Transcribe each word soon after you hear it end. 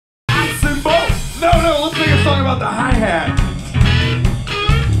about the hi-hat.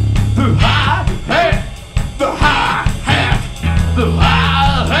 The hi-hat. The hi-hat. The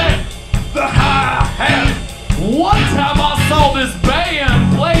hi-hat. The hi-hat. One time I saw this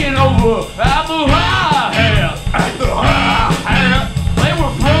band playing over at the hi-hat. At the hi-hat. They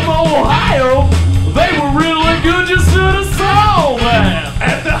were from Ohio. They were really good, you should have saw that.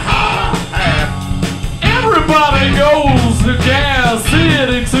 At the hi-hat. Everybody goes to Gas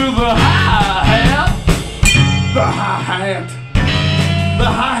City to the hi-hat. The hi-hat. The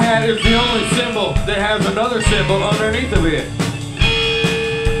hi-hat is the only cymbal that has another cymbal underneath of it.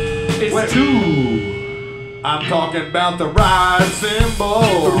 It's Wait. two. I'm talking about the ride cymbal.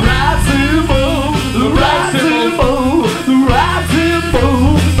 The right cymbal, the right cymbal, the right cymbal,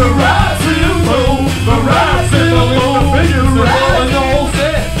 the right cymbal, The ride cymbal is the biggest cymbal in the whole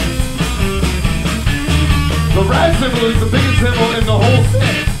set. The ride cymbal is the biggest cymbal in the whole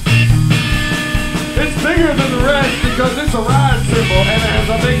set. It's bigger than the rest because it's a ride cymbal and it has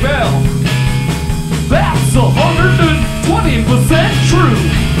a big bell. That's 120% true.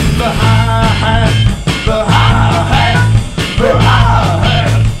 The hi-hat, the hi-hat, the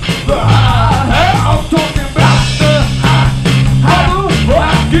hi-hat, the hi-hat. I'm talking about the hi-hat,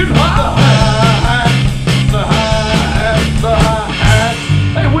 Rockin' the hi-hat. hi-hat, the hi-hat, the hi-hat.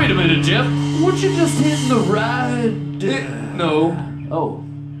 Hey, wait a minute, Jeff. Weren't you just hitting the ride? No. Oh,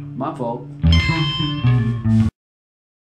 my fault.